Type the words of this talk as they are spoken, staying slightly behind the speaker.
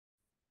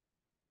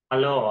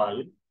Hello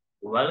all,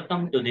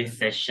 welcome to this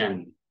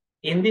session.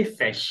 In this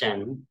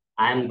session,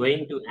 I am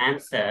going to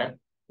answer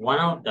one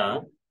of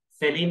the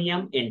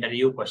Selenium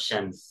interview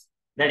questions.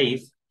 That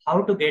is,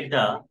 how to get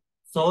the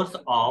source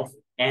of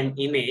an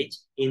image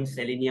in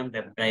Selenium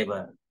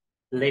WebDriver.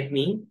 Let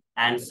me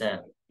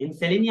answer. In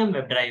Selenium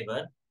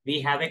WebDriver,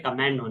 we have a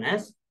command known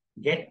as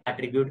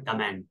getAttribute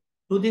command.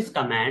 To this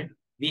command,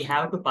 we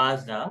have to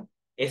pass the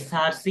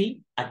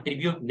src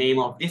attribute name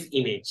of this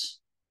image.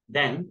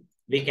 Then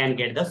we can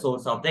get the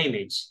source of the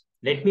image.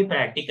 Let me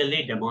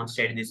practically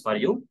demonstrate this for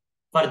you.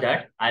 For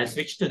that, I'll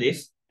switch to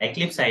this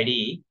Eclipse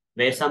IDE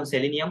where some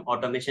Selenium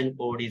automation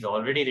code is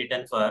already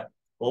written for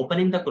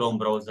opening the Chrome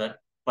browser,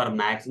 for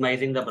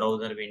maximizing the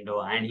browser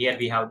window. And here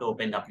we have to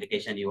open the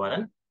application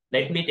URL.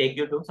 Let me take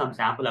you to some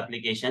sample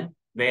application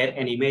where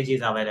an image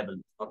is available.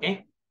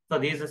 Okay. So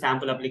this is a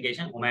sample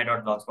application,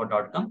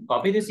 omai.blogspot.com.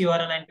 Copy this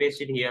URL and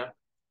paste it here.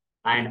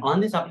 And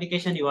on this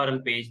application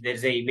URL page,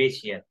 there's an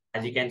image here.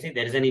 As you can see,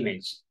 there is an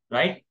image,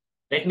 right?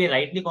 Let me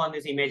right click on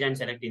this image and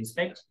select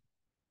inspect.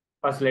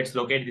 First, let's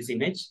locate this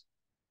image.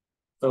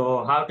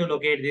 So how to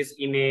locate this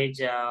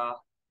image?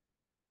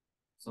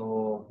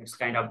 So it's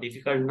kind of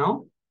difficult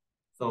now.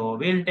 So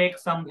we'll take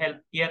some help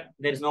here.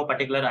 There is no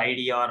particular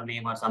ID or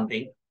name or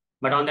something.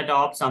 But on the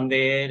top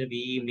somewhere,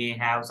 we may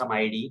have some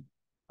ID.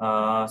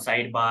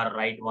 Sidebar,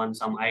 right one,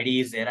 some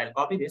ID is there. I'll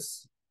copy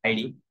this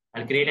ID.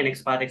 I'll create an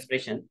XPath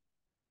expression.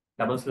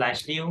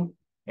 /new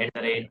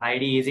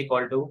 @ID is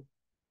equal to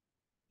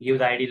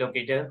use ID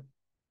locator.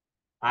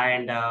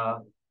 And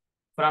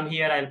from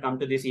here, I'll come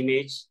to this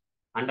image.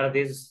 Under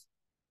this,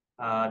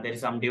 there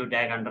is some div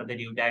tag. Under the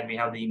div tag, we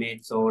have the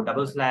image. So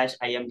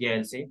 /img,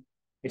 I'll say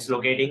it's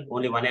locating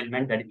only one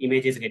element. That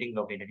image is getting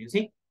located. You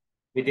see,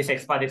 with this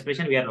XPath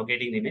expression, we are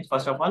locating the image.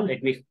 First of all,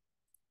 let me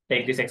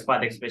take this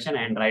XPath expression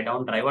and write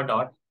down driver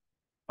dot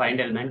find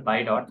element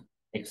by dot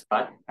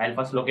XPath. I'll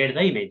first locate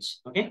the image.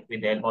 Okay,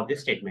 with the help of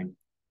this statement.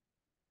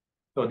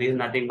 So this is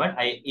nothing but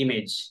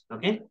image.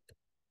 Okay,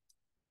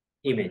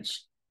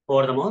 image.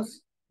 Hover the mouse,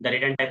 the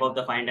return type of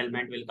the find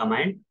element will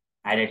command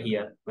added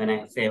here. When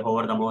I say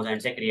hover the mouse and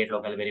say create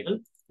local variable,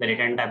 the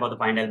return type of the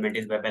find element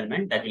is web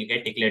element that will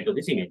get declared to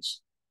this image.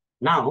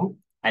 Now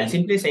I'll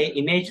simply say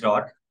image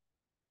dot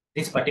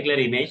this particular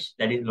image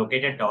that is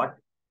located dot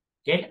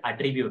get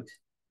attribute.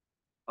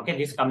 Okay,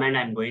 this command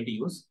I'm going to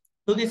use.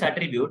 To this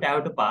attribute, I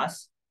have to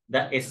pass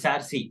the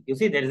src. You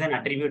see, there is an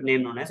attribute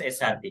name known as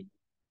src.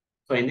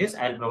 So in this,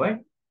 I'll provide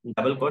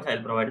double quotes.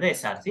 I'll provide the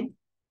src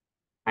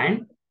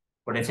and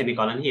put a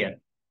semicolon here.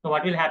 So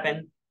what will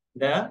happen?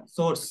 The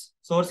source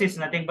is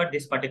nothing but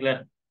this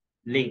particular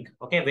link,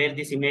 okay, where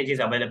this image is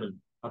available.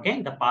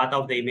 Okay, the path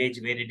of the image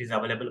where it is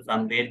available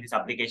from where this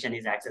application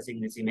is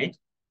accessing this image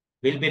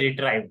will be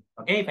retrieved.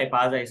 Okay, if I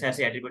pass the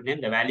src attribute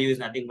name, the value is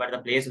nothing but the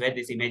place where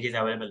this image is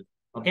available,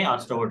 okay, or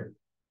stored.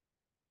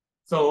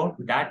 So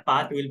that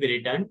path will be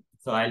returned.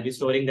 So I'll be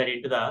storing that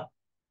into the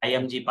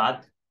img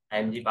path.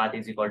 Img path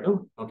is equal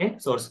to, okay,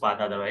 source path,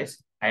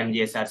 otherwise img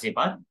src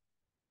path.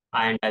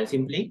 And I'll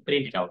simply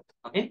print it out.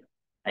 Okay,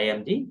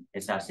 img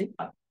src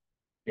path.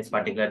 This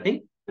particular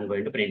thing, I'm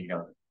going to print it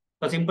out.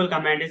 So simple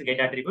command is get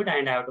attribute,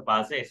 and I have to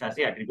pass the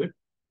src attribute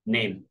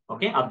name,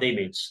 okay, of the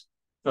image.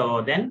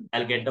 So then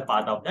I'll get the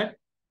path of that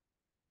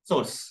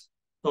source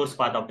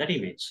path of that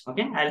image.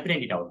 Okay, I'll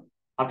print it out.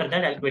 After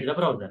that, I'll quit the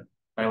browser.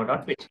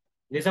 Quit.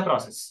 This is a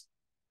process.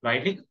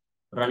 Right click,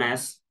 run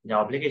as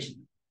Java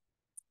application.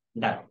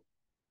 Done.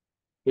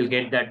 You'll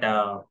get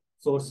that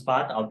source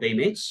path of the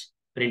image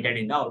printed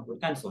in the output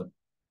console.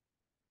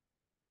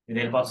 With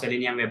the help of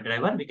Selenium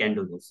WebDriver, we can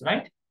do this,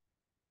 right?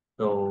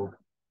 So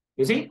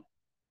you see,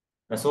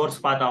 the source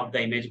path of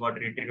the image got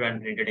retrieved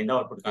and printed in the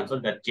output console,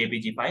 that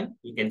JPG file.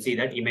 You can see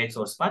that image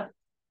source path.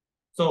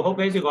 So hope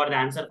guys you got the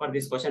answer for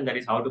this question. That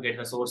is how to get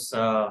the source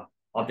of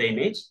the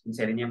image in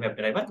Selenium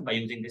WebDriver by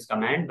using this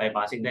command by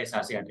passing the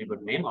src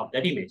attribute name of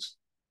that image.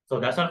 So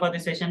that's all for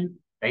this session.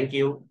 Thank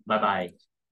you. Bye-bye.